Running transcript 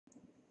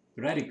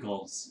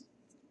Radicals.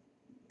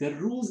 The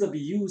rules that we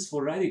use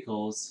for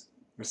radicals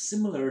are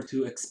similar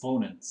to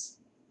exponents.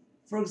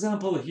 For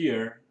example,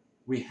 here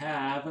we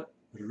have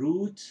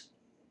root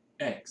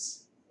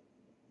x.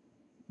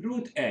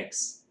 Root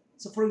x.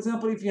 So for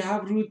example, if you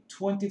have root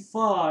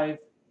 25,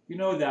 you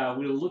know that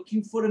we're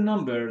looking for a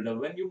number that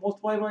when you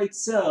multiply by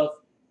itself,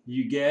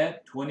 you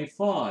get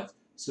 25.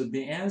 So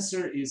the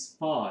answer is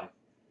 5.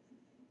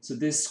 So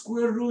the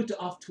square root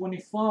of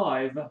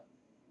 25,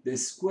 the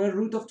square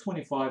root of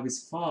 25 is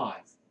 5.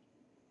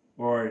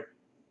 Or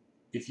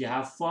if you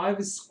have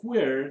 5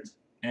 squared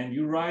and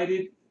you write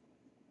it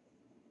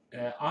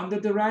under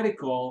the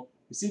radical,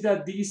 you see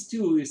that these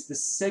two is the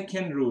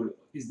second root,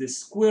 is the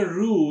square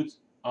root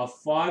of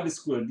 5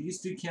 squared.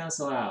 These two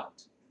cancel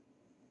out.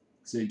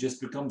 So it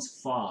just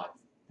becomes 5.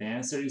 The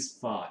answer is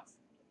 5.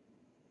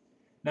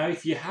 Now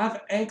if you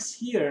have x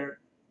here,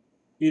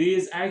 it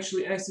is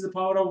actually x to the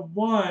power of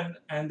 1,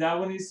 and that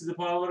one is to the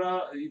power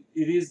of,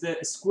 it is the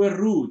square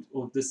root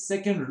of the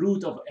second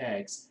root of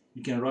x.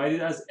 You can write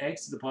it as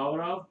x to the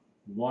power of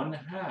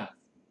 1/2.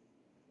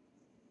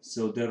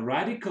 So the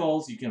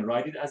radicals, you can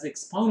write it as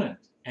exponent.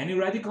 Any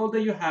radical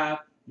that you have,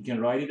 you can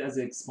write it as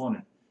an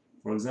exponent.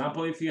 For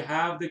example, if you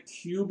have the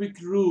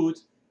cubic root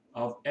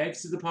of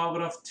x to the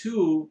power of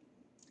 2,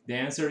 the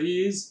answer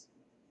is,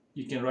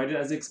 you can write it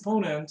as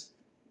exponent.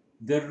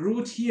 The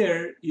root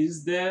here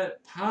is the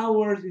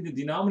power in the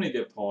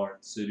denominator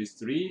part. So it is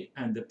 3,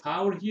 and the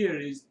power here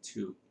is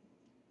 2.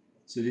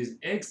 So it is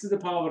x to the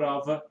power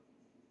of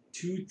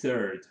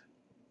 2/3.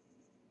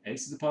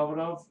 X to the power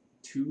of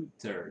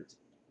 2/3.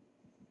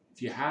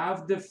 If you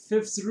have the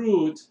fifth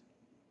root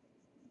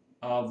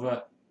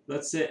of,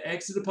 let's say,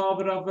 x to the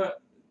power of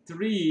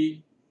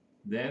 3,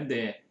 then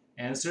the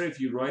answer,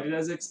 if you write it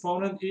as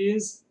exponent,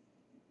 is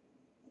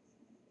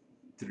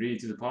 3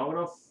 to the power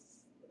of,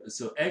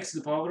 so x to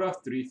the power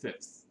of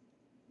 3/5.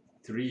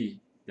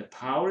 3. The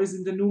power is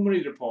in the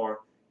numerator part,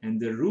 and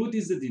the root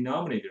is the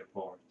denominator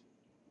part.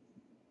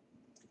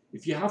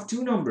 If you have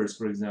two numbers,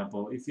 for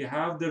example, if you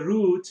have the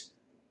root,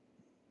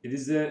 it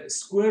is the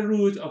square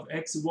root of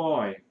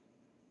xy.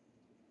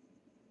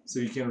 So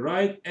you can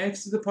write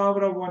x to the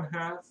power of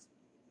 1/2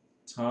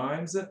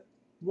 times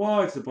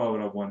y to the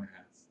power of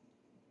 1/2.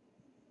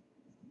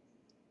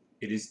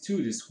 It is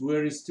 2, the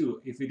square is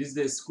 2. If it is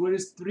the square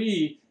is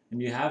 3,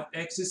 and you have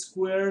x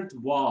squared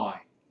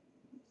y,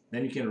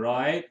 then you can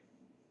write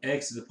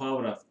x to the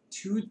power of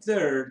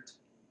 2/3.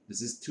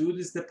 This is 2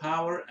 is the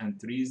power, and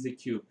 3 is the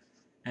cube.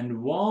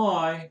 And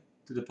y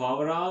to the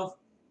power of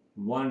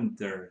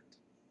 1/3.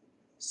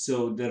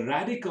 So the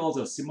radicals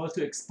are similar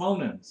to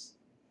exponents.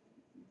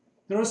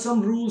 There are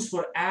some rules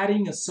for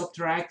adding and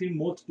subtracting,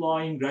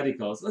 multiplying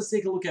radicals. Let's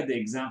take a look at the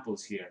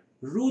examples here.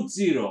 Root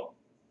 0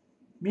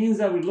 means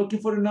that we're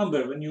looking for a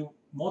number. When you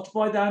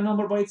multiply that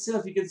number by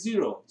itself, you get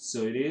 0.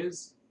 So it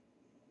is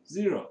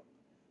 0.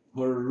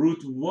 Or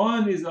root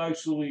 1 is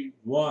actually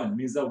 1.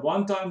 Means that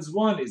 1 times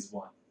 1 is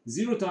 1.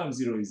 0 times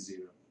 0 is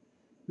 0.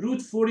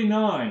 Root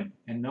 49.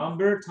 A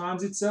number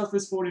times itself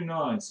is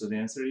 49. So the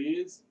answer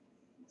is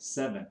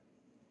 7.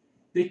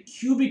 The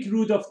cubic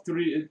root of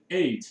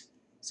 8.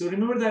 So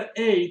remember that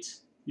 8,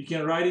 you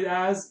can write it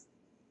as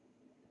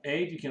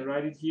 8. You can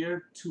write it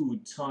here 2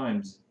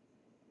 times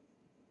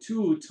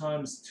 2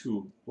 times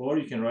 2. Or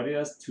you can write it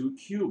as 2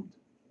 cubed.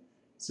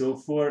 So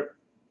for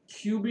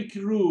cubic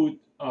root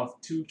of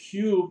 2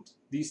 cubed,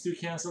 these two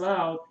cancel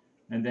out,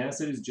 and the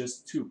answer is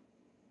just 2.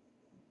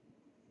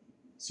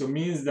 So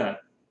means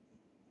that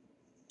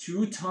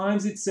 2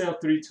 times itself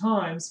 3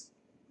 times,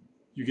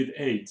 you get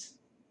 8.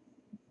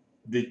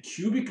 The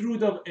cubic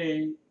root of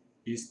 8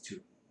 is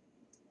 2.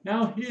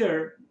 Now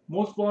here,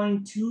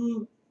 multiplying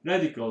two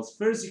radicals,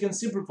 first you can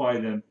simplify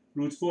them.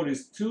 Root 4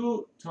 is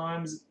 2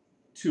 times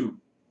 2.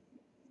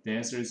 The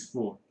answer is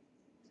 4.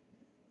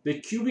 The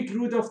cubic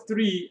root of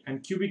 3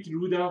 and cubic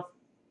root of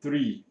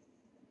 3.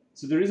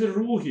 So there is a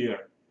rule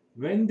here.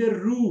 When the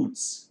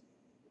roots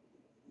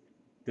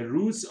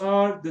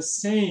are the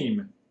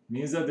same,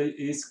 means that it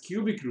is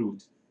cubic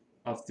root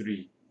of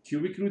 3.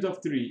 Cubic root of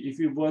 3.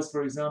 If it was,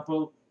 for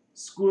example,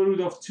 square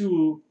root of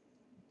 2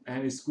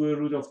 and square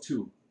root of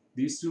 2.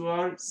 These two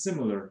are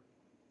similar.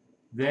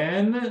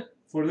 Then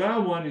for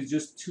that one, it's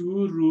just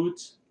 2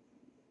 root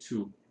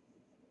 2.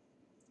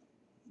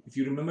 If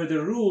you remember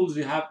the rules,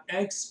 we have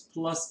x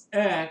plus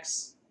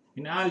x.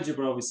 In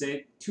algebra, we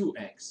say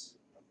 2x.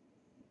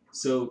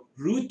 So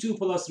root 2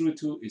 plus root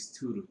 2 is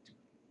 2 root 2.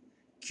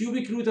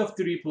 Cubic root of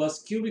 3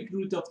 plus cubic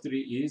root of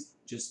 3 is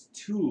just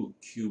 2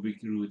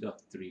 cubic root of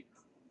 3.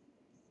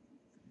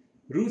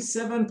 Root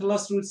 7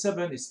 plus root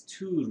 7 is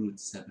 2 root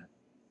 7.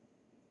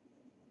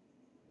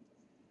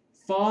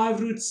 5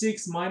 root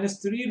 6 minus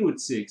 3 root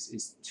 6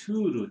 is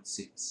 2 root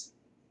 6.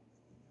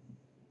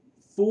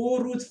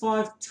 4 root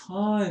 5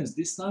 times,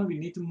 this time we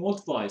need to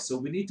multiply. So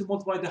we need to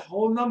multiply the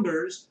whole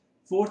numbers.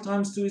 4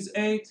 times 2 is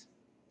 8.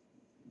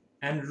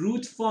 And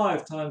root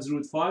 5 times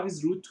root 5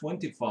 is root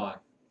 25.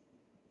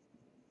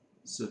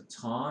 So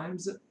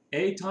times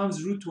 8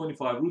 times root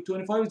 25. Root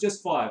 25 is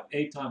just 5.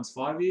 8 times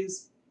 5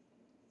 is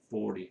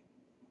 40.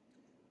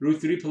 Root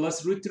 3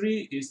 plus root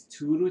 3 is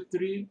 2 root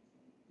 3.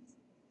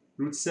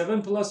 Root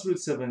 7 plus root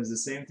 7 is the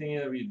same thing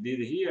that we did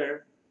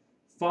here.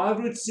 5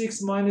 root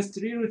 6 minus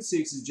 3 root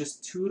 6 is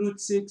just 2 root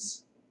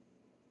 6.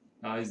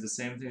 Is the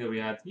same thing that we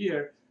had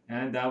here.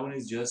 And that one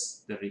is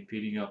just the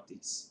repeating of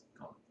these.